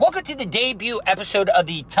Welcome to the debut episode of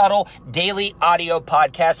the Tuttle Daily Audio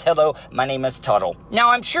Podcast. Hello, my name is Tuttle. Now,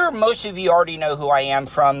 I'm sure most of you already know who I am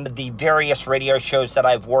from the various radio shows that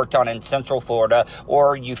I've worked on in Central Florida,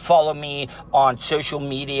 or you follow me on social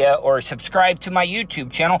media or subscribe to my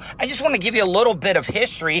YouTube channel. I just want to give you a little bit of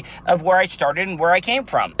history of where I started and where I came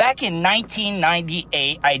from. Back in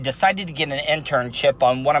 1998, I decided to get an internship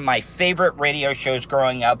on one of my favorite radio shows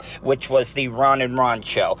growing up, which was the Ron and Ron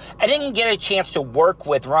Show. I didn't get a chance to work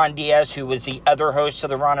with Ron Diaz, who was the other host of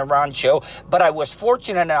the Ron and Ron Show, but I was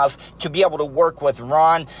fortunate enough to be able to work with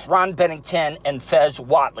Ron Bennington, and Fez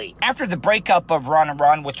Whatley. After the breakup of Ron and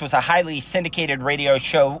Ron, which was a highly syndicated radio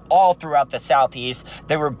show all throughout the Southeast,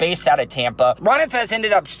 they were based out of Tampa. Ron and Fez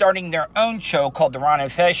ended up starting their own show called the Ron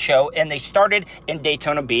and Fez Show, and they started in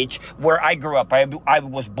Daytona Beach, where I grew up. I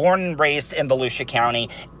was born and raised in Volusia County,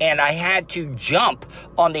 and I had to jump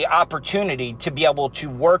on the opportunity to be able to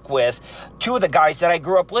work with two of the guys that I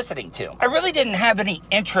grew up listening to. I really didn't have any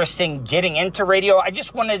interest in getting into radio. I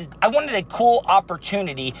wanted a cool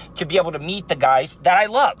opportunity to be able to meet the guys that I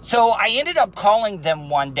loved. So I ended up calling them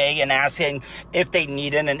one day and asking if they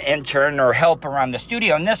needed an intern or help around the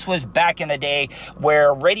studio. And this was back in the day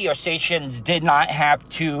where radio stations did not have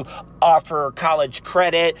to offer college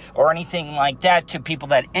credit or anything like that to people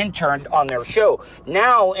that interned on their show.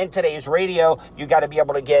 Now, in today's radio, you got to be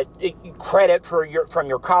able to get credit from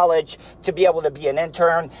your college to be able to be an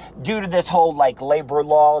intern due to this whole labor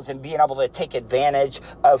laws and being able to take advantage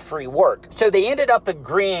of free work. So they ended up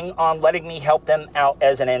agreeing on letting me help them out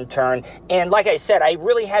as an intern. And like I said, I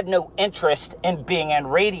really had no interest in being in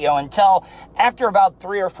radio until after about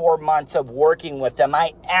 3 or 4 months of working with them,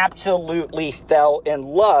 I absolutely fell in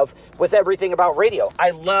love with everything about radio.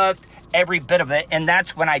 I loved every bit of it, and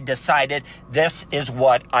that's when I decided this is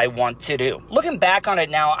what I want to do. Looking back on it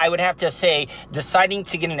now, I would have to say deciding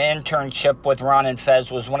to get an internship with Ron and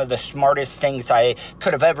Fez was one of the smartest things I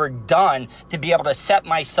could have ever done to be able to set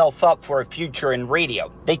myself up for a future in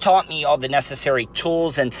radio. They taught me all the necessary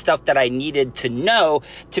tools and stuff that I needed to know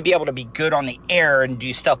to be able to be good on the air and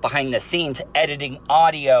do stuff behind the scenes, editing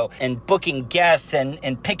audio and booking guests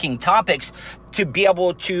and picking topics to be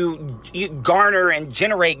able to garner and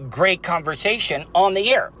generate great conversation on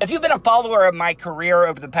the air. If you've been a follower of my career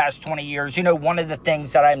over the past 20 years, you know one of the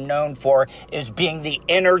things that I'm known for is being the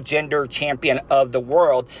intergender champion of the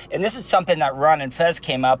world. And this is something that Ron and Fez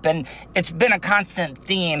came up, and it's been a constant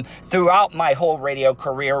theme throughout my whole radio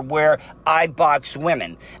career where I box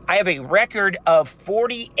women. I have a record of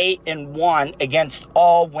 48-1 against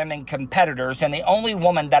all women competitors, and the only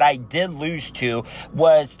woman that I did lose to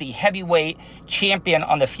was the heavyweight champion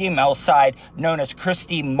on the female side, known as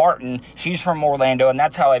Christy Martin. She's from Orlando, and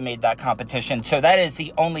that's how I made that competition. So that is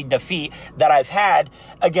the only defeat that I've had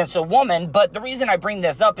against a woman. But the reason I bring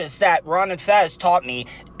this up is that Ron and Fez taught me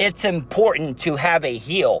it's important to have a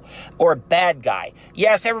heel or a bad guy.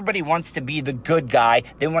 Yes, everybody wants to be the good guy.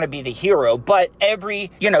 They want to be the hero, but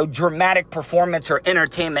every, dramatic performance or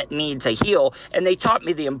entertainment needs a heel, and they taught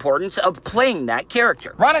me the importance of playing that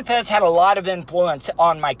character. Ron and Fez had a lot of influence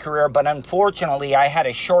on my career, but unfortunately, I had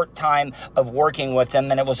a short time of working with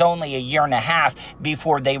them, and it was only a year and a half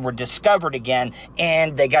before they were discovered again,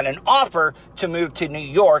 and they got an offer to move to New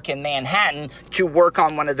York and Manhattan to work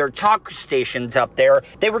on one of their talk stations up there.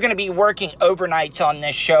 They were going to be working overnights on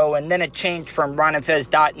this show, and then it changed from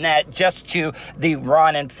ronandfez.net just to the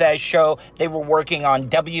Ron and Fez Show. They were working on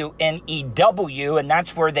WNEW, and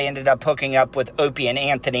that's where they ended up hooking up with Opie and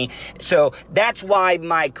Anthony. So that's why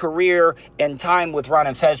my career and time with Ron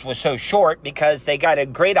and Fez was so short, because they got a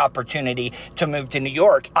great opportunity to move to New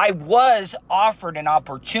York. I was offered an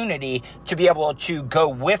opportunity to be able to go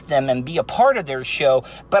with them and be a part of their show,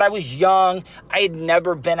 but I was young. I had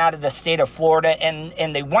never been out of the state of Florida,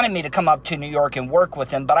 and they wanted me to come up to New York and work with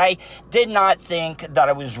them, but I did not think that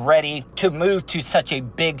I was ready to move to such a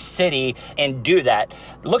big city and do that.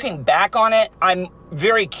 Looking back on it, I'm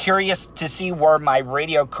very curious to see where my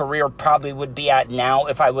radio career probably would be at now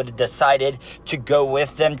if I would have decided to go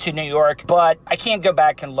with them to New York, but I can't go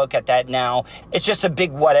back and look at that now. It's just a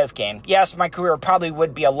big what-if game. Yes, my career probably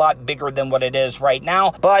would be a lot bigger than what it is right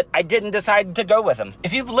now, but I didn't decide to go with them.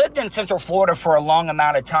 If you've lived in Central Florida for a long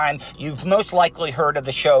amount of time, you've most likely heard of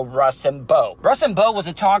the show Russ and Bo. Russ and Bo was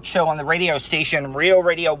a talk show on the radio station Real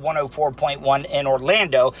Radio 104.1 in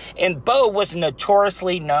Orlando, and Bo was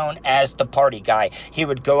notoriously known as the party guy. He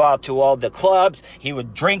would go out to all the clubs. He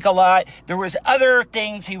would drink a lot. There was other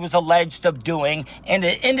things he was alleged of doing, and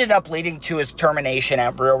it ended up leading to his termination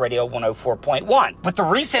at Real Radio 104.1. With the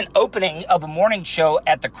recent opening of a morning show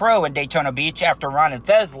at the Crow in Daytona Beach after Ron and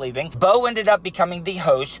Fez leaving, Bo ended up becoming the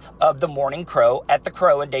host of the Morning Crow at the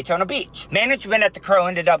Crow in Daytona Beach. Management at the Crow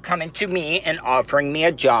ended up coming to me and offering me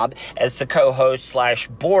a job as the co-host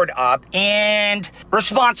 / board op and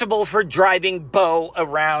responsible for driving Bo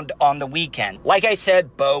around on the weekend. Like I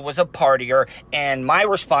said, Bo was a partier, and my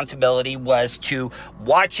responsibility was to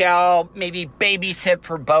watch out, maybe babysit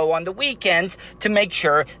for Bo on the weekends to make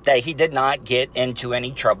sure that he did not get into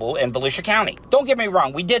any trouble in Volusia County. Don't get me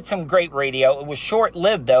wrong, we did some great radio. It was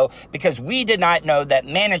short-lived, though, because we did not know that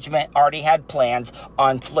management already had plans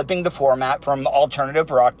on flipping the format from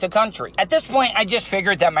alternative rock to country. At this point, I just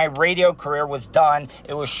figured that my radio career was done.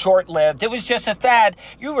 It was short-lived. It was just a fad.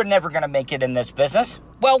 You were never going to make it in this business.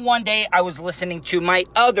 Well, one day I was listening to my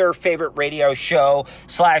other favorite radio show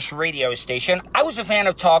 / radio station. I was a fan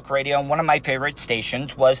of talk radio, and one of my favorite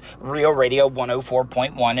stations was Real Radio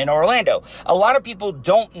 104.1 in Orlando. A lot of people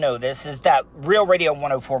don't know this, is that Real Radio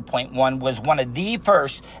 104.1 was one of the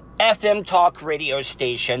first FM talk radio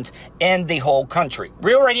stations in the whole country.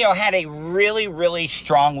 Real Radio had a really, really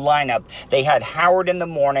strong lineup. They had Howard in the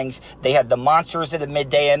mornings. They had the Monsters of the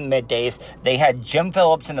Midday and middays. They had Jim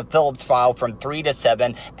Phillips and the Phillips File from 3 to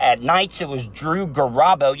 7. At nights, it was Drew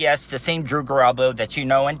Garabo. Yes, the same Drew Garabo that you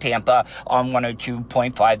know in Tampa on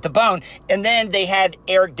 102.5 The Bone. And then they had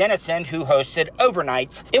Eric Dennison, who hosted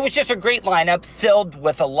overnights. It was just a great lineup filled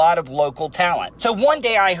with a lot of local talent. So one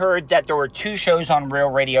day I heard that there were 2 shows on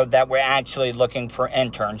Real Radio that were actually looking for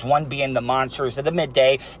interns, one being the Monsters of the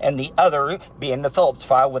Midday and the other being the Phillips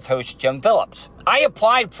File with host Jim Phillips. I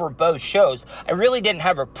applied for both shows. I really didn't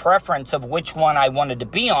have a preference of which one I wanted to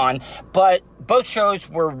be on, but both shows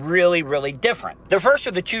were really, really different. The first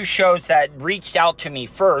of the 2 shows that reached out to me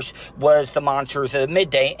first was the Monsters of the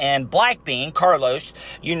Midday, and Black Bean, Carlos,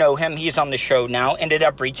 you know him, he's on the show now, ended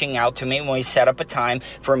up reaching out to me when we set up a time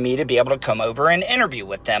for me to be able to come over and interview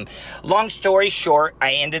with them. Long story short,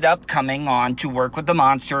 I ended up coming on to work with the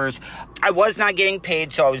Monsters. I was not getting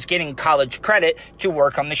paid, so I was getting college credit to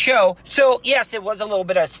work on the show. So yes, it was a little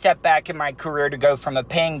bit of a step back in my career to go from a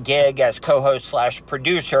paying gig as co-host /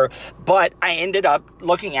 producer, but I ended up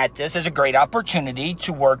looking at this as a great opportunity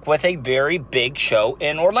to work with a very big show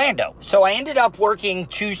in Orlando. So I ended up working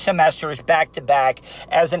 2 semesters back to back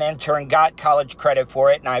as an intern, got college credit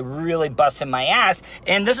for it, and I really busted my ass.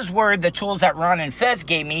 And this is where the tools that Ron and Fez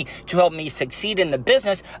gave me to help me succeed in the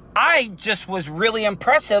business, I just was really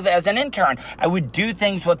impressive as an intern. I would do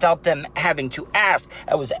things without them having to ask.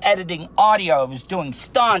 I was editing audio. I was doing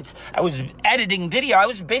stunts. I was editing video. I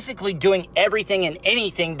was basically doing everything and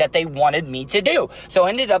anything that they wanted me to do. So I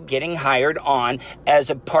ended up getting hired on as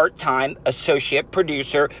a part-time associate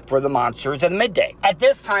producer for the Monsters of the Midday. At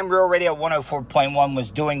this time, Real Radio 104.1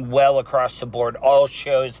 was doing well across the board. All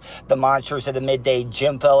shows, the Monsters of the Midday,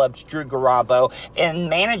 Jim Phillips, Drew Garabo, and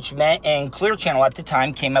management and Clear Channel at the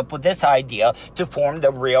time came up with this idea to form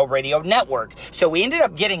the Real Radio Network. So we ended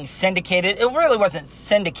up getting syndicated. It really wasn't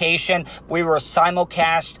syndication. We were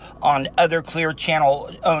simulcast on other Clear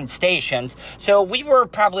Channel owned stations. So we were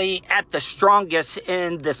probably at the strongest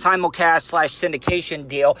in the simulcast / syndication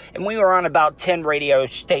deal, and we were on about 10 radio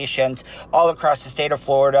stations all across the state of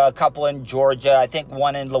Florida, a couple in Georgia, I think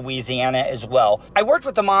one in Louisiana as well. I worked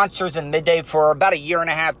with the Monsters in Midday for about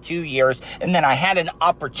 1.5 to 2 years, and then I had an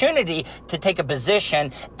opportunity to take a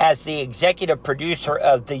position as the executive producer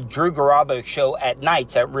of the Drew Garabo show at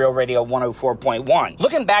nights at Real Radio 104.1.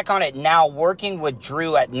 Looking back on it now, working with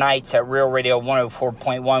Drew at nights at Real Radio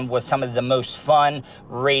 104.1 was some of the most fun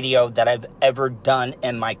radio that I've ever done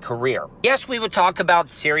in my career. Yes, we would talk about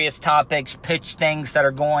serious topics, pitch things that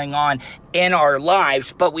are going on in our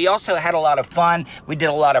lives, but we also had a lot of fun. We did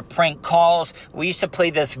a lot of prank calls. We used to play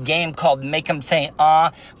this game called Make 'em Say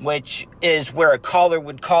which is where a caller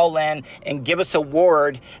would call in and give us a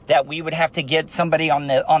word that we would have to get somebody on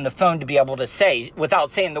the phone to be able to say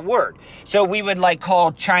without saying the word. So we would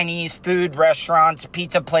call Chinese food restaurants,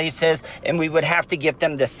 pizza places, and we would have to get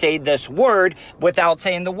them to say this word without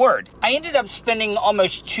saying the word. I ended up spending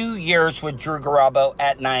almost 2 years with Drew Garabo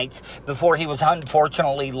at nights before he was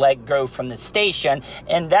unfortunately let go from the station,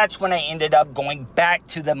 and that's when I ended up going back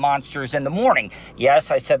to the Monsters in the Morning.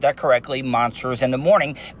 Yes, I said that correctly, Monsters in the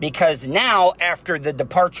Morning, because now, after the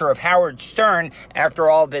departure of Howard Stern, after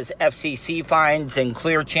all of his FCC fines and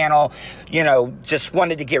Clear Channel, just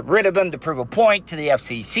wanted to get rid of him to prove a point to the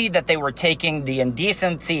FCC that they were taking the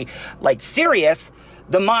indecency serious,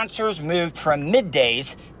 the Monsters moved from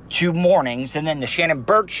middays 2 mornings, and then the Shannon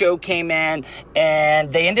Burke show came in,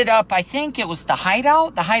 and they ended up, I think it was the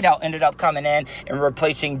Hideout ended up coming in and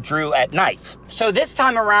replacing Drew at nights. So this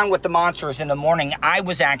time around with the Monsters in the Morning, I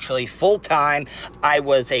was actually full-time. I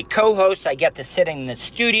was a co-host. I get to sit in the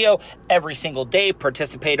studio every single day,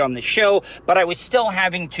 participate on the show, but I was still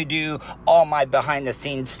having to do all my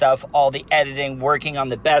behind-the-scenes stuff, all the editing, working on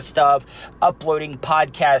the best stuff, uploading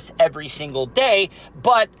podcasts every single day,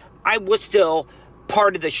 but I was still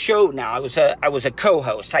part of the show now. I was a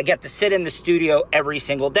co-host. I get to sit in the studio every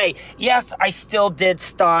single day. Yes, I still did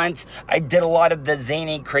stunts. I did a lot of the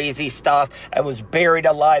zany, crazy stuff. I was buried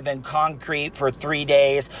alive in concrete for 3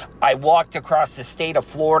 days. I walked across the state of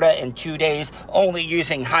Florida in 2 days, only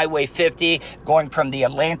using Highway 50, going from the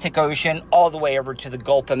Atlantic Ocean all the way over to the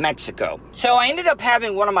Gulf of Mexico. So I ended up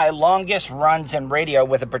having one of my longest runs in radio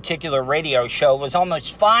with a particular radio show. It was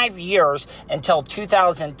almost 5 years until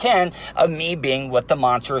 2010 of me being with the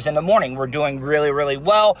Monsters in the Morning. We're doing really, really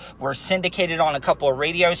well. We're syndicated on a couple of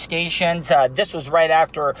radio stations. This was right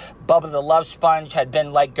after Bubba the Love Sponge had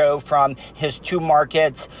been let go from his 2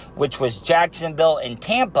 markets, which was Jacksonville and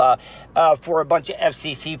Tampa, for a bunch of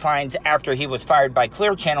FCC fines after he was fired by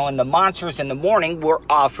Clear Channel, and the Monsters in the Morning were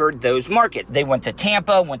offered those markets. They went to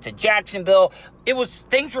Tampa, went to Jacksonville.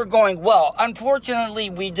 Things were going well. Unfortunately,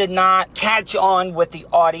 we did not catch on with the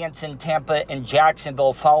audience in Tampa and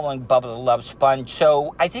Jacksonville following Bubba the Love Sponge.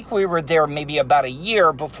 So I think we were there maybe about a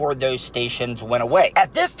year before those stations went away.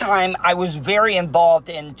 At this time, I was very involved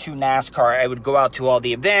into NASCAR. I would go out to all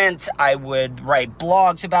the events. I would write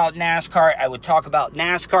blogs about NASCAR. I would talk about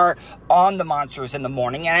NASCAR on the Monsters in the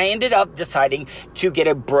Morning. And I ended up deciding to get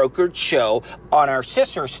a brokered show on our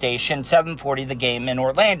sister station, 740 The Game in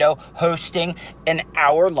Orlando, hosting an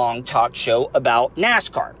hour-long talk show about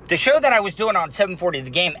NASCAR. The show that I was doing on 740 The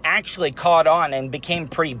Game actually caught on and became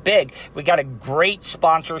pretty big. We got a great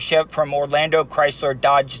sponsorship from Orlando Chrysler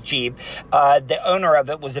Dodge Jeep. The owner of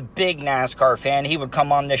it was a big NASCAR fan. He would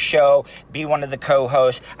come on the show, be one of the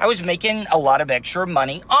co-hosts. I was making a lot of extra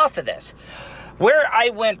money off of this. Where I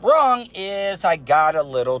went wrong is I got a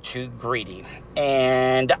little too greedy,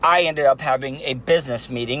 and I ended up having a business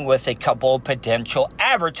meeting with a couple of potential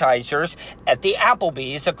advertisers at the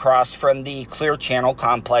Applebee's across from the Clear Channel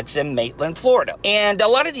complex in Maitland, Florida. And a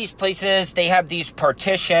lot of these places, they have these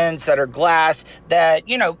partitions that are glass that,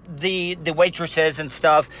 the waitresses and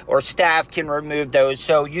stuff or staff can remove those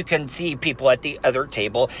so you can see people at the other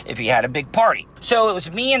table if you had a big party. So it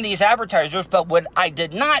was me and these advertisers, but what I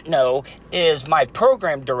did not know is my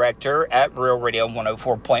program director at Real Radio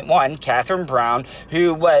 104.1, Catherine Brown,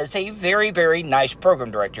 who was a very, very nice program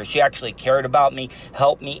director. She actually cared about me,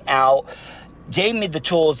 helped me out, gave me the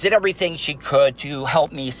tools, did everything she could to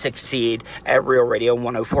help me succeed at Real Radio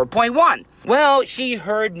 104.1. Well, she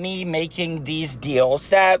heard me making these deals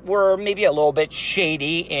that were maybe a little bit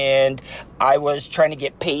shady, and I was trying to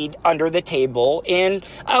get paid under the table, and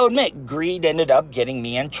I'll admit, greed ended up getting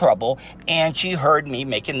me in trouble, and she heard me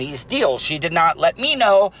making these deals. She did not let me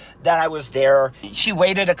know that I was there. She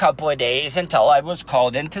waited a couple of days until I was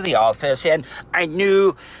called into the office, and I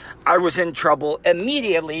knew I was in trouble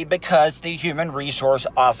immediately because the human resource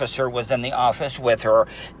officer was in the office with her,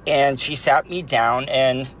 and she sat me down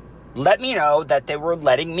and let me know that they were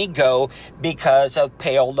letting me go because of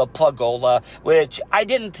payola plugola, which I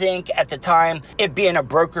didn't think at the time, it being a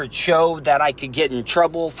brokered show, that I could get in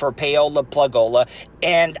trouble for payola plugola,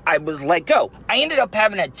 and I was let go. I ended up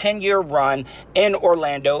having a 10-year run in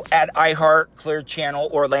Orlando at iHeart Clear Channel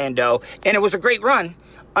Orlando, and it was a great run.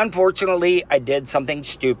 Unfortunately, I did something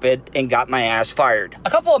stupid and got my ass fired. A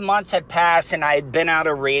couple of months had passed and I had been out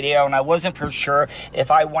of radio, and I wasn't for sure if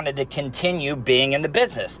I wanted to continue being in the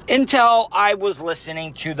business until I was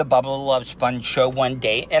listening to the Bubba the Love Sponge show one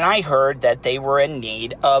day, and I heard that they were in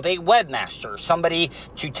need of a webmaster, somebody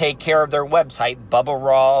to take care of their website, Bubba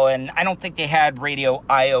Raw, and I don't think they had Radio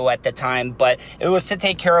IO at the time, but it was to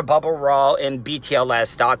take care of Bubba Raw and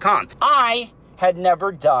BTLS.com. I had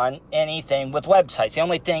never done anything with websites. The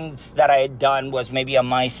only things that I had done was maybe a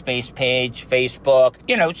MySpace page, Facebook,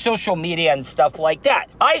 social media and stuff like that.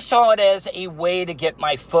 I saw it as a way to get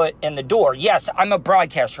my foot in the door. Yes, I'm a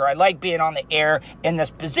broadcaster. I like being on the air. In this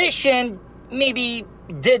position, maybe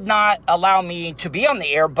did not allow me to be on the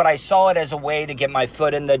air, but I saw it as a way to get my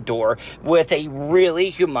foot in the door with a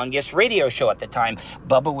really humongous radio show at the time.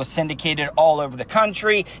 Bubba was syndicated all over the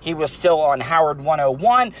country. He was still on Howard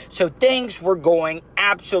 101, so things were going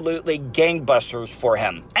absolutely gangbusters for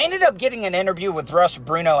him. I ended up getting an interview with Russ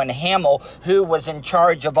Bruno and Hamill, who was in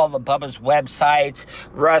charge of all of Bubba's websites.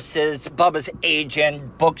 Bubba's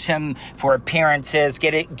agent, books him for appearances,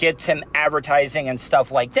 gets him advertising and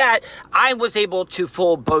stuff like that. I was able to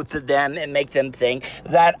fool both of them and make them think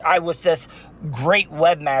that I was this great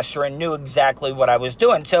webmaster and knew exactly what I was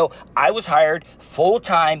doing. So I was hired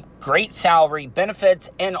full-time, great salary, benefits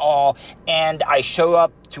and all, and I show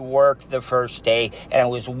up to work the first day and it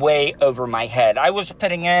was way over my head. I was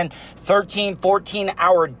putting in 13,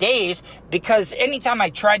 14-hour days because anytime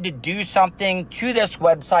I tried to do something to this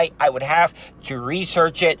website, I would have to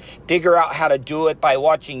research it, figure out how to do it by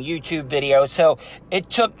watching YouTube videos. So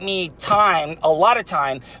it took me time, a lot of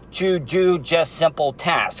time, to do just simple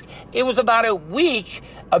tasks. It was about a week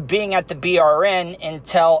of being at the BRN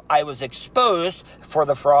until I was exposed for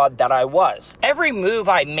the fraud that I was. Every move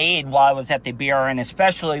I made while I was at the BRN,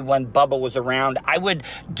 especially when Bubba was around, I would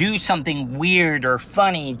do something weird or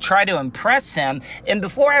funny, try to impress him. And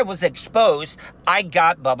before I was exposed, I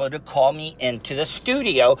got Bubba to call me into the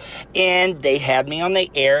studio and they had me on the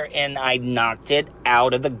air and I knocked it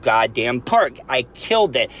out of the goddamn park. I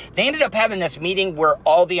killed it. They ended up having this meeting where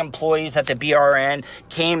all the employees at the BRN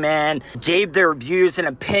came in, gave their views and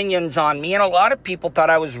opinions on me, and a lot of people thought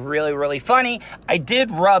I was really, really funny. I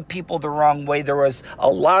did rub people the wrong way. There was a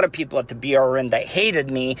lot of people at the BRN that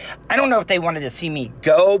hated me. I don't know if they wanted to see me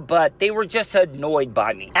go, but they were just annoyed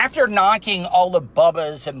by me. After knocking all of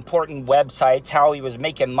Bubba's important websites, how he was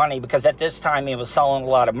making money, because at this time he was selling a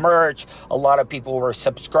lot of merch, a lot of people were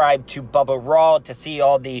subscribed to Bubba Raw to see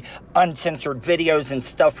all the uncensored videos and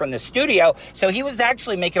stuff from the studio, so he was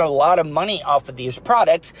actually making a lot of money off of these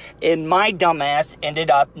products, and my dumbass ended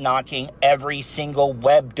up knocking every single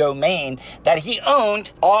web domain that he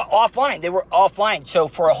owned offline. They were offline. So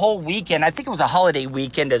for a whole weekend, I think it was a holiday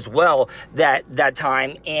weekend as well that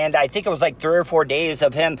time, and I think it was like 3 or 4 days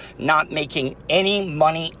of him not making any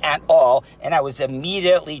money at all, and I was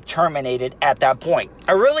immediately terminated at that point.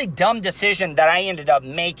 A really dumb decision that I ended up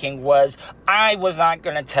making was I was not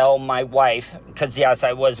going to tell my wife, because yes,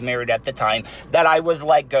 I was married at the time, that I was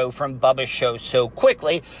let go from Bubba's show so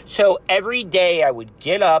quickly. So every day I would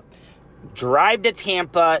get up, drive to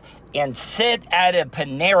Tampa, and sit at a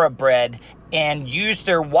Panera Bread and use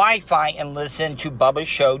their Wi-Fi and listen to Bubba's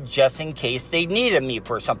show just in case they needed me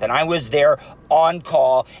for something. I was there on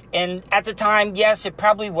call, and at the time, yes, it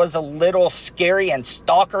probably was a little scary and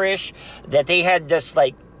stalkerish that they had this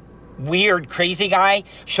like weird crazy guy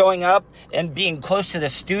showing up and being close to the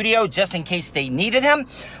studio just in case they needed him,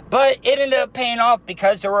 but it ended up paying off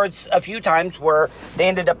because there was a few times where they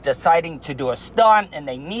ended up deciding to do a stunt and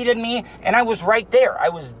they needed me, and I was right there. I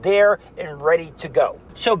was there and ready to go.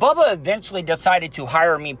 So Bubba eventually decided to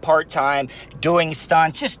hire me part-time, doing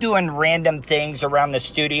stunts, just doing random things around the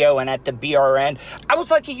studio and at the BRN. I was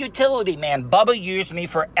like a utility man. Bubba used me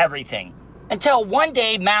for everything. Until one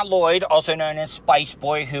day, Matt Lloyd, also known as Spice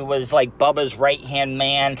Boy, who was like Bubba's right-hand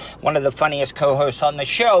man, one of the funniest co-hosts on the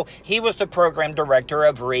show, he was the program director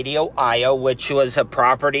of Radio Io, which was a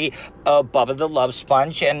property of Bubba the Love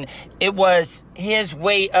Sponge, and it was his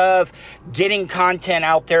way of getting content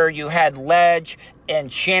out there. You had Ledge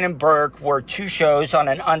and Shannon Burke were two shows on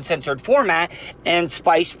an uncensored format, and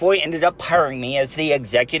Spice Boy ended up hiring me as the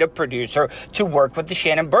executive producer to work with the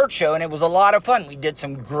Shannon Burke show, and it was a lot of fun. We did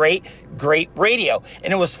some great radio,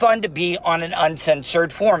 and it was fun to be on an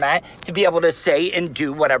uncensored format, to be able to say and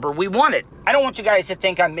do whatever we wanted. I don't want you guys to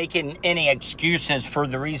think I'm making any excuses for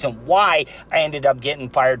the reason why I ended up getting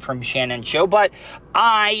fired from Shannon's show, but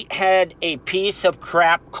I had a piece of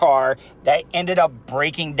crap car that ended up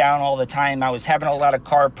breaking down all the time. I was having a lot of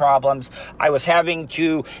car problems. I was having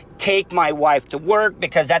to take my wife to work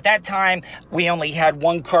because at that time we only had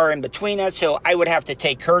one car in between us, so I would have to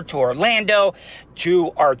take her to Orlando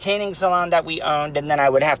to our tanning salon that we owned, and then I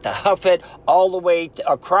would have to huff it all the way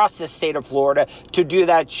across the state of Florida to do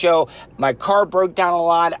that show. My car broke down a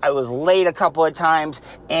lot. I was late a couple of times,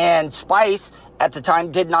 and Spice at the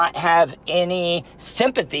time did not have any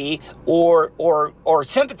sympathy or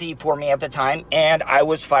sympathy for me at the time, and I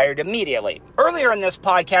was fired immediately. Earlier in this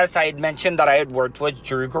podcast, I had mentioned that I had worked with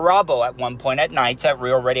Drew Garabo at one point at nights at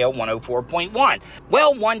Real Radio 104.1.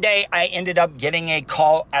 Well, one day I ended up getting a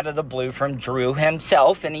call out of the blue from Drew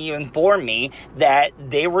himself, and he informed me that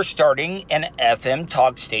they were starting an FM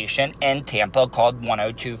talk station in Tampa called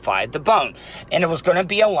 102.5 The Bone, and it was going to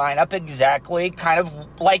be a lineup exactly kind of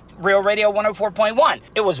like Real Radio 104.1.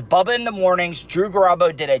 It was Bubba in the mornings. Drew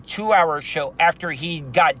Garabo did a 2-hour show after he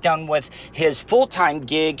got done with his full-time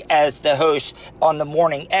gig as the host on the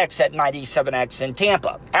Morning X at 97X in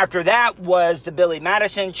Tampa. After that was the Billy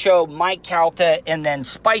Madison show, Mike Calta, and then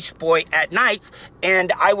Spice Boy at nights,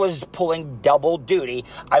 and I was pulling double duty.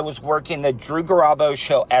 I was working the Drew Garabo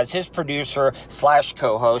show as his producer /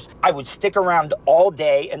 co-host. I would stick around all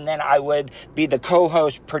day, and then I would be the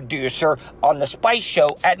co-host producer on the Spice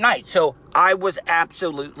show at night. So I was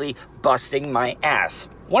absolutely busting my ass.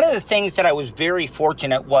 One of the things that I was very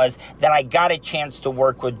fortunate was that I got a chance to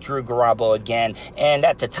work with Drew Garabo again. And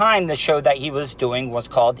at the time, the show that he was doing was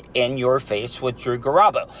called In Your Face with Drew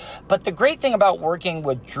Garabo. But the great thing about working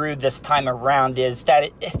with Drew this time around is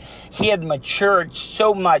that he had matured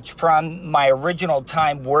so much from my original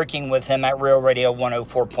time working with him at Real Radio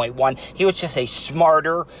 104.1. He was just a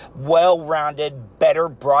smarter, well-rounded, better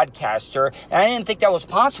broadcaster. And I didn't think that was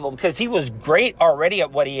possible because he was great already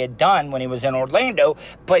at what he had done when he was in Orlando.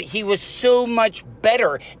 But he was so much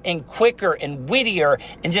better and quicker and wittier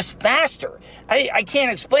and just faster. I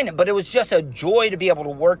can't explain it, but it was just a joy to be able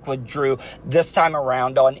to work with Drew this time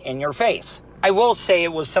around on In Your Face. I will say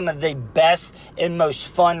it was some of the best and most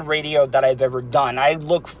fun radio that I've ever done. I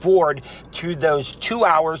look forward to those 2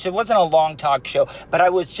 hours. It wasn't a long talk show, but I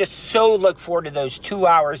was just so look forward to those 2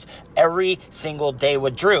 hours every single day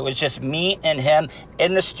with Drew. It was just me and him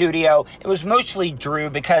in the studio. It was mostly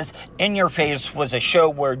Drew because In Your Face was a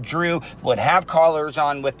show where Drew would have callers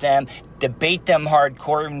on with them, debate them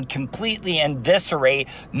hardcore, and completely eviscerate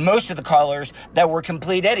most of the callers that were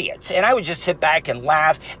complete idiots. And I would just sit back and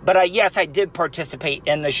laugh. But yes, I did participate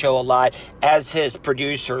in the show a lot as his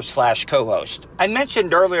producer / co-host. I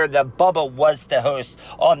mentioned earlier that Bubba was the host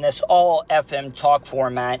on this all FM talk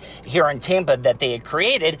format here in Tampa that they had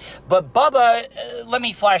created. But Bubba, let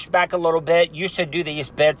me flash back a little bit, used to do these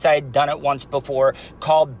bits. I had done it once before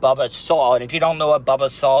called Bubba Saw. And if you don't know what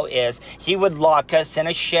Bubba Saw is, he would lock us in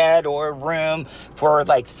a shed or a room for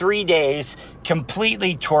like 3 days,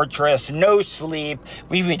 completely torturous, no sleep.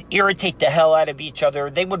 We would irritate the hell out of each other.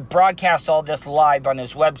 They would broadcast all this live on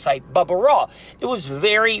his website, Bubba Raw. It was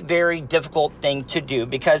very, very difficult thing to do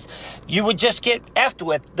because you would just get effed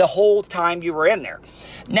with the whole time you were in there.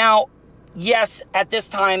 Now, yes, at this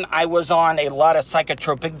time, I was on a lot of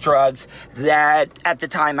psychotropic drugs that at the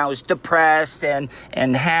time I was depressed and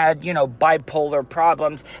had, bipolar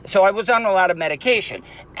problems. So I was on a lot of medication.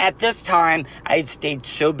 At this time, I stayed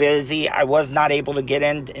so busy, I was not able to get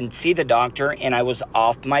in and see the doctor, and I was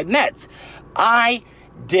off my meds. I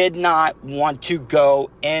did not want to go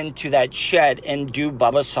into that shed and do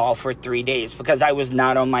Bubba Saw for 3 days because I was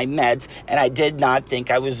not on my meds, and I did not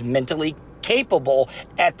think I was mentally capable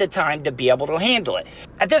at the time to be able to handle it.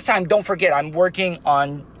 At this time, don't forget, I'm working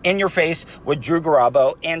on In Your Face with Drew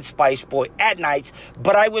Garabo and Spice Boy at nights,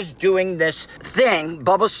 but I was doing this thing,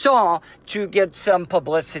 Bubba Saw, to get some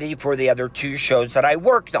publicity for the other 2 shows that I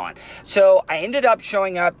worked on. So I ended up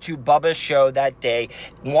showing up to Bubba's show that day,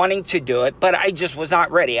 wanting to do it, but I just was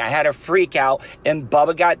not ready. I had a freak out, and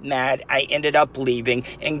Bubba got mad. I ended up leaving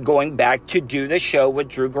and going back to do the show with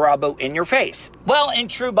Drew Garabo, In Your Face. Well, in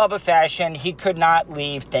true Bubba fashion, he could not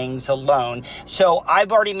leave things alone. So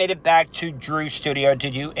I've already made it back to Drew's studio to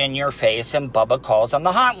do In Your Face, and Bubba calls on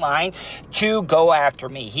the hotline to go after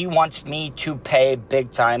me. He wants me to pay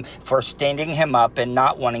big time for standing him up and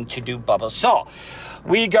not wanting to do Bubba Saw.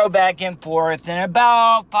 We go back and forth, and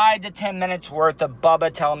about 5 to 10 minutes worth of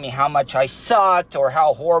Bubba telling me how much I sucked or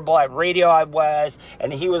how horrible at radio I was,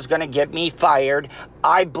 and he was going to get me fired.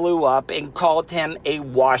 I blew up and called him a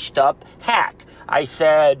washed up hack. I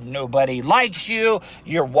said, nobody likes you,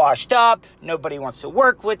 you're washed up, nobody wants to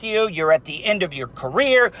work with you, you're at the end of your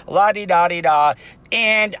career, la-di-da-di-da.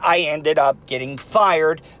 And I ended up getting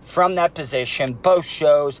fired from that position, both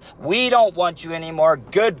shows. We don't want you anymore,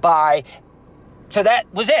 goodbye. So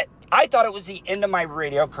that was it. I thought it was the end of my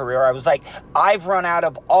radio career. I was like, I've run out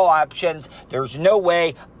of all options. There's no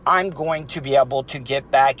way I'm going to be able to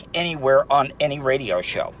get back anywhere on any radio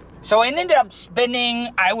show. So I ended up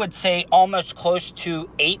spending, I would say, almost close to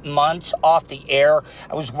 8 months off the air.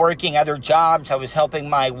 I was working other jobs. I was helping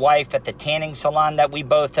my wife at the tanning salon that we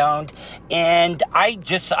both owned. And I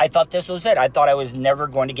thought this was it. I thought I was never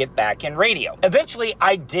going to get back in radio. Eventually,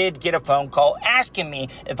 I did get a phone call asking me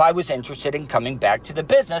if I was interested in coming back to the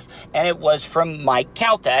business. And it was from Mike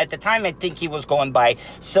Calta. At the time, I think he was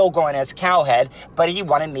still going as Cowhead. But he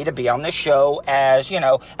wanted me to be on the show as,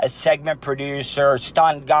 a segment producer,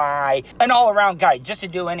 stunt guy, an all-around guy, just to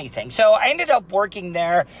do anything. So I ended up working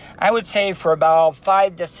there, I would say, for about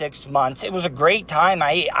 5 to 6 months. It was a great time.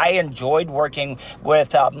 I enjoyed working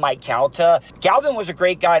with Mike Calta. Galvin was a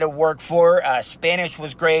great guy to work for. Spanish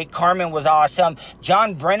was great. Carmen was awesome.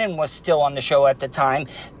 John Brennan was still on the show at the time,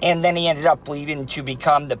 and then he ended up leaving to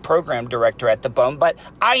become the program director at The Bone. But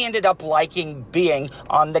I ended up liking being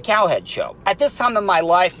on the Cowhead show. At this time in my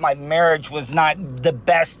life, my marriage was not the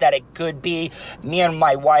best that it could be. Me and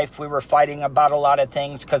my wife wife, we were fighting about a lot of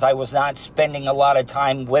things because I was not spending a lot of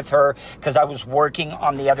time with her because I was working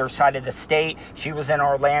on the other side of the state. She was in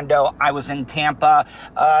Orlando. I was in Tampa.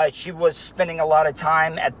 She was spending a lot of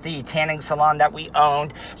time at the tanning salon that we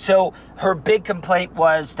owned. So her big complaint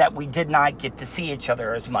was that we did not get to see each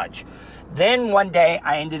other as much. Then one day,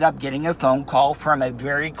 I ended up getting a phone call from a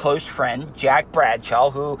very close friend, Jack Bradshaw,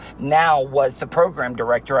 who now was the program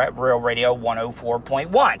director at Real Radio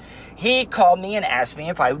 104.1. He called me and asked me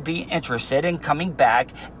if I would be interested in coming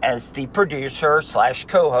back as the producer /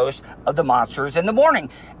 co-host of the Monsters in the Morning.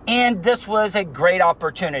 And this was a great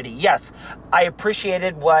opportunity. Yes, I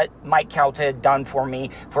appreciated what Mike Calta had done for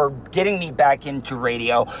me for getting me back into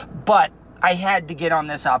radio, but I had to get on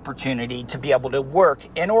this opportunity to be able to work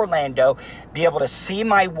in Orlando, be able to see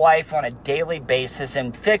my wife on a daily basis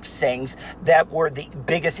and fix things that were the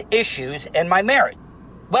biggest issues in my marriage.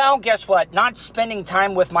 Well, guess what? Not spending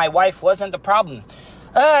time with my wife wasn't the problem.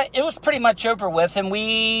 It was pretty much over with, and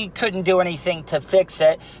we couldn't do anything to fix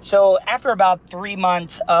it. So after about 3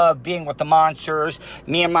 months of being with the Monsters,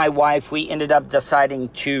 me and my wife, we ended up deciding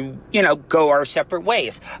to, go our separate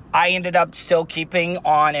ways. I ended up still keeping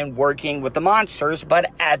on and working with the Monsters,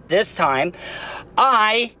 but at this time,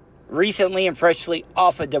 I, recently and freshly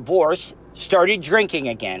off a divorce, started drinking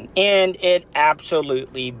again, and it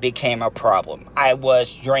absolutely became a problem. I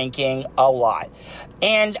was drinking a lot.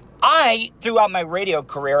 And I, throughout my radio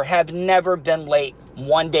career, have never been late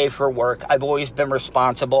one day for work. I've always been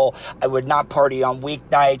responsible. I would not party on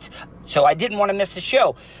weeknights, so I didn't want to miss a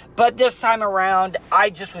show. But this time around, I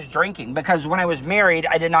just was drinking because when I was married,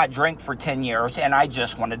 I did not drink for 10 years and I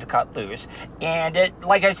just wanted to cut loose. And it,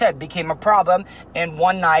 like I said, became a problem. And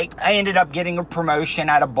one night, I ended up getting a promotion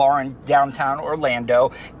at a bar in downtown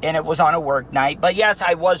Orlando, and it was on a work night. But yes,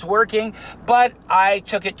 I was working, but I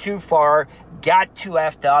took it too far, got too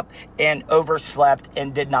effed up, and overslept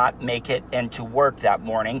and did not make it into work that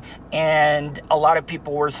morning. And a lot of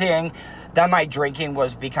people were saying that my drinking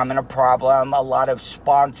was becoming a problem. A lot of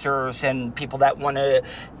sponsors and people that want to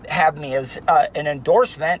have me as an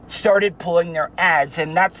endorsement started pulling their ads.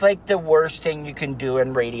 And that's like the worst thing you can do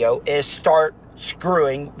in radio is start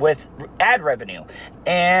screwing with ad revenue.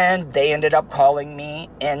 And they ended up calling me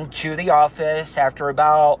into the office after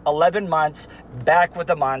about 11 months, back with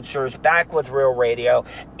the Monsters, back with Real Radio,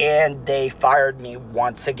 and they fired me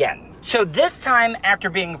once again. So this time, after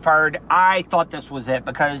being fired, I thought this was it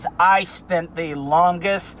because I spent the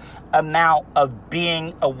longest amount of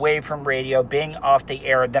being away from radio, being off the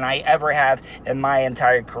air than I ever have in my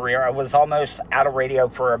entire career. I was almost out of radio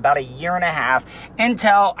for about a year and a half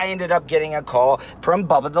until I ended up getting a call from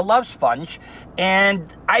Bubba the Love Sponge.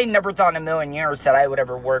 And I never thought in a million years that I would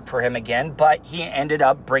ever work for him again, but he ended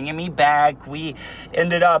up bringing me back. We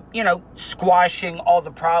ended up, squashing all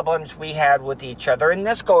the problems we had with each other. And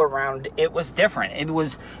this go around, it was different. It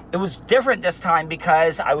was different this time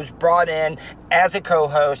because I was brought in as a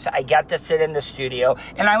co-host. I got to sit in the studio,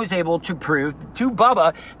 and I was able to prove to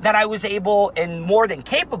Bubba that I was able and more than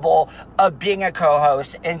capable of being a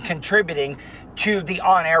co-host and contributing to the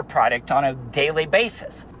on-air product on a daily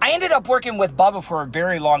basis. I ended up working with Bubba for a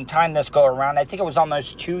very long time this go around. I think it was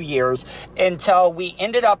almost 2 years until we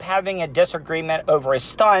ended up having a disagreement over a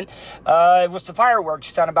stunt. It was the fireworks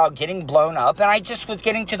stunt about getting blown up. And I just was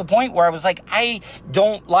getting to the point where I was like, I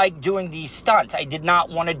don't like doing these stunts. I did not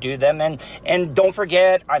want to do them. And don't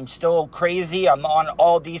forget, I'm still crazy. I'm on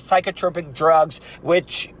all these psychotropic drugs,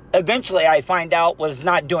 which eventually I find out was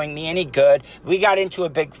not doing me any good. We got into a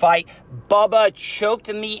big fight. Bubba choked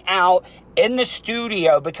me out in the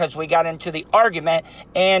studio because we got into the argument,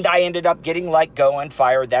 and I ended up getting let go and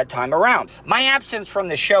fired that time around. My absence from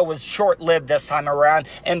the show was short-lived this time around,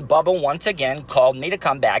 and Bubba once again called me to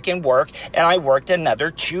come back and work, and I worked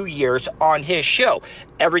another 2 years on his show.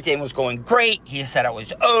 Everything was going great. He said I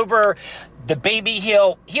was over. The baby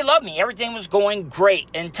hill, he loved me. Everything was going great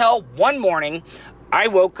until one morning I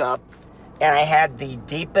woke up and I had the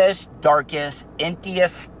deepest, darkest,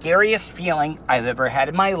 emptiest, scariest feeling I've ever had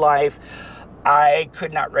in my life. I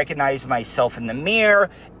could not recognize myself in the mirror,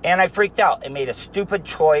 and I freaked out. I made a stupid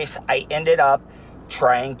choice. I ended up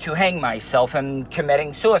trying to hang myself and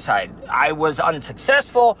committing suicide. I was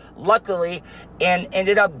unsuccessful, luckily, and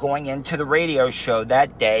ended up going into the radio show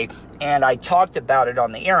that day, and I talked about it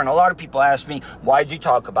on the air. And a lot of people asked me, why'd you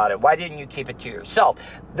talk about it? Why didn't you keep it to yourself?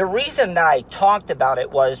 The reason that I talked about it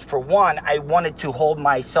was, for one, I wanted to hold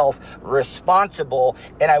myself responsible,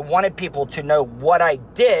 and I wanted people to know what I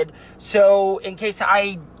did, so in case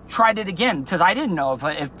I tried it again, because I didn't know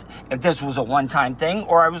if this was a one-time thing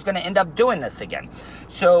or I was going to end up doing this again.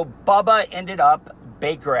 So Bubba ended up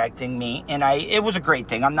Baker acting me, and it was a great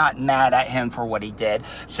thing. I'm not mad at him for what he did.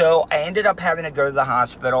 So I ended up having to go to the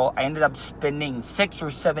hospital. I ended up spending 6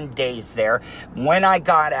 or 7 days there. When I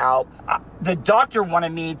got out, the doctor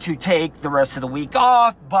wanted me to take the rest of the week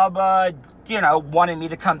off. Bubba, wanted me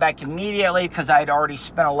to come back immediately because I had already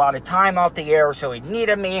spent a lot of time off the air, so he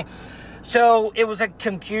needed me. So it was a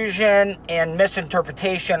confusion and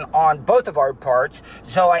misinterpretation on both of our parts.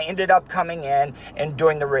 So I ended up coming in and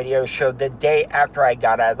doing the radio show the day after I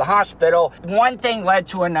got out of the hospital. One thing led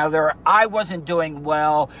to another. I wasn't doing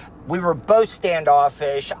well. We were both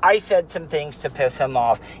standoffish. I said some things to piss him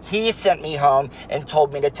off. He sent me home and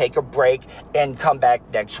told me to take a break and come back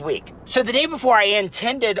next week. So the day before I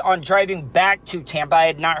intended on driving back to Tampa, I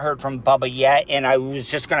had not heard from Bubba yet, and I was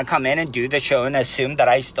just going to come in and do the show and assume that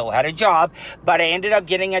I still had a job. But I ended up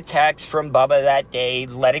getting a text from Bubba that day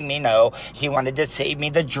letting me know he wanted to save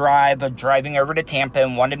me the drive of driving over to Tampa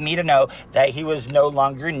and wanted me to know that he was no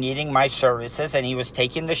longer needing my services and he was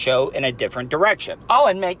taking the show in a different direction. I'll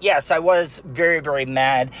admit, yes, I was very, very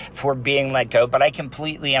mad for being let go, but I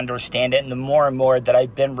completely understand it. And the more and more that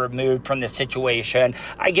I've been removed from the situation,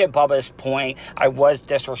 I get Bubba's point. I was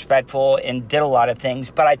disrespectful and did a lot of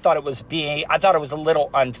things, but I thought it was a little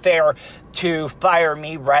unfair to fire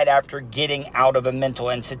me right after getting out of a mental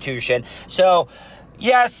institution. So,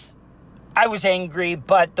 yes, I was angry,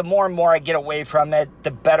 but the more and more I get away from it,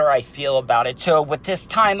 the better I feel about it. So with this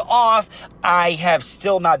time off, I have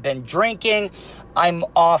still not been drinking. I'm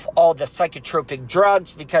off all the psychotropic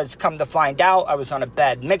drugs because come to find out, I was on a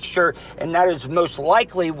bad mixture, and that is most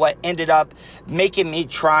likely what ended up making me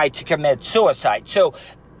try to commit suicide. So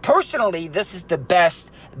personally, this is the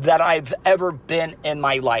best that I've ever been in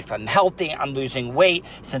my life. I'm healthy. I'm losing weight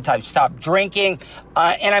since I've stopped drinking,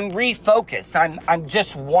 and I'm refocused. I'm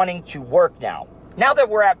just wanting to work now. Now that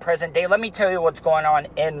we're at present day, let me tell you what's going on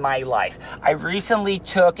in my life. I recently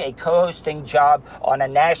took a co-hosting job on a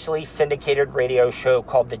nationally syndicated radio show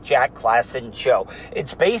called The Jack Klassen Show.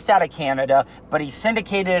 It's based out of Canada, but he's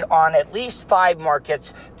syndicated on at least 5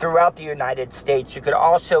 markets throughout the United States. You could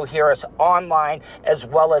also hear us online as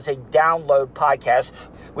well as a download podcast.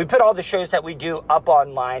 We put all the shows that we do up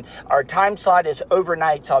online. Our time slot is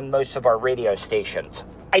overnights on most of our radio stations.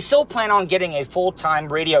 I still plan on getting a full-time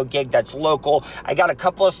radio gig that's local. I got a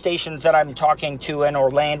couple of stations that I'm talking to in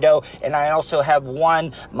Orlando, and I also have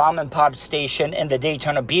one mom-and-pop station in the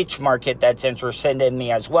Daytona Beach market that's interested in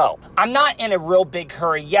me as well. I'm not in a real big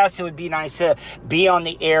hurry. Yes, it would be nice to be on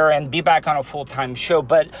the air and be back on a full-time show,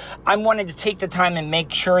 but I wanted to take the time and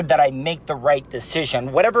make sure that I make the right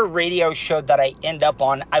decision. Whatever radio show that I end up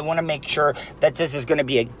on, I want to make sure that this is going to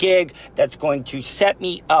be a gig that's going to set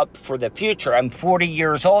me up for the future. I'm 40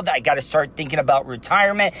 years old. I got to start thinking about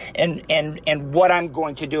retirement and what I'm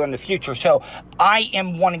going to do in the future. So I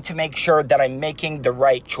am wanting to make sure that I'm making the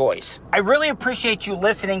right choice. I really appreciate you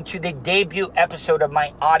listening to the debut episode of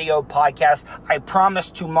my audio podcast. I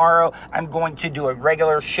promise tomorrow I'm going to do a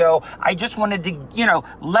regular show. I just wanted to,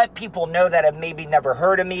 let people know that have maybe never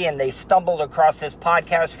heard of me and they stumbled across this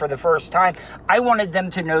podcast for the first time. I wanted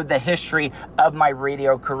them to know the history of my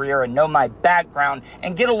radio career and know my background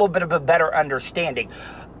and get a little bit of a better understanding.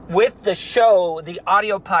 With the show, the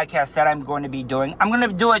audio podcast that I'm going to be doing, I'm going to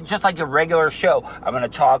do it just like a regular show. I'm going to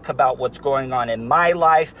talk about what's going on in my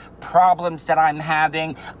life, problems that I'm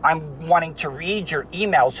having. I'm wanting to read your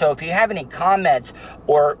email. So if you have any comments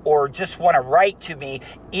or just want to write to me,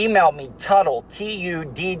 email me, Tuddle, Tuddle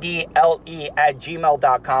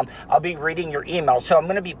 @gmail.com. I'll be reading your email. So I'm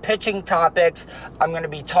going to be pitching topics. I'm going to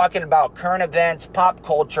be talking about current events, pop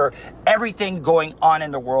culture, everything going on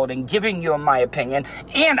in the world and giving you my opinion.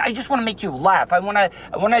 And I just want to make you laugh. I want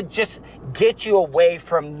to just get you away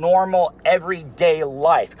from normal everyday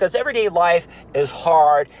life, because everyday life is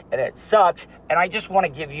hard and it sucks, and I just want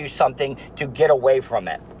to give you something to get away from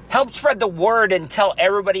it. Help spread the word and tell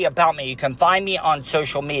everybody about me. You can find me on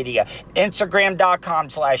social media,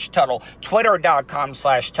 Instagram.com/Tuddle,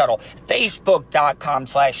 Twitter.com/Tuddle,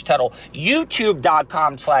 Facebook.com/Tuddle,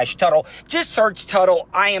 YouTube.com/Tuddle. Just search Tuddle.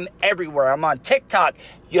 I am everywhere. I'm on TikTok.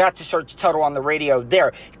 You have to search Tuddle on the Radio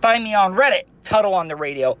there. Find me on Reddit, Tuddle on the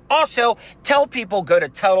Radio. Also, tell people go to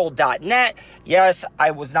Tuddle.net. Yes,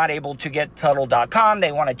 I was not able to get Tuddle.com.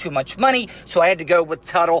 They wanted too much money, so I had to go with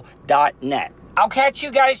Tuddle.net. I'll catch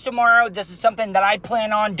you guys tomorrow. This is something that I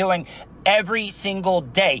plan on doing every single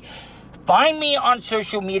day. Find me on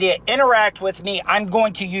social media, interact with me. I'm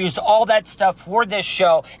going to use all that stuff for this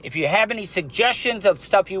show. If you have any suggestions of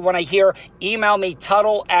stuff you want to hear, email me,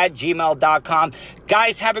 Tuddle @gmail.com.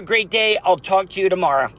 Guys, have a great day. I'll talk to you tomorrow.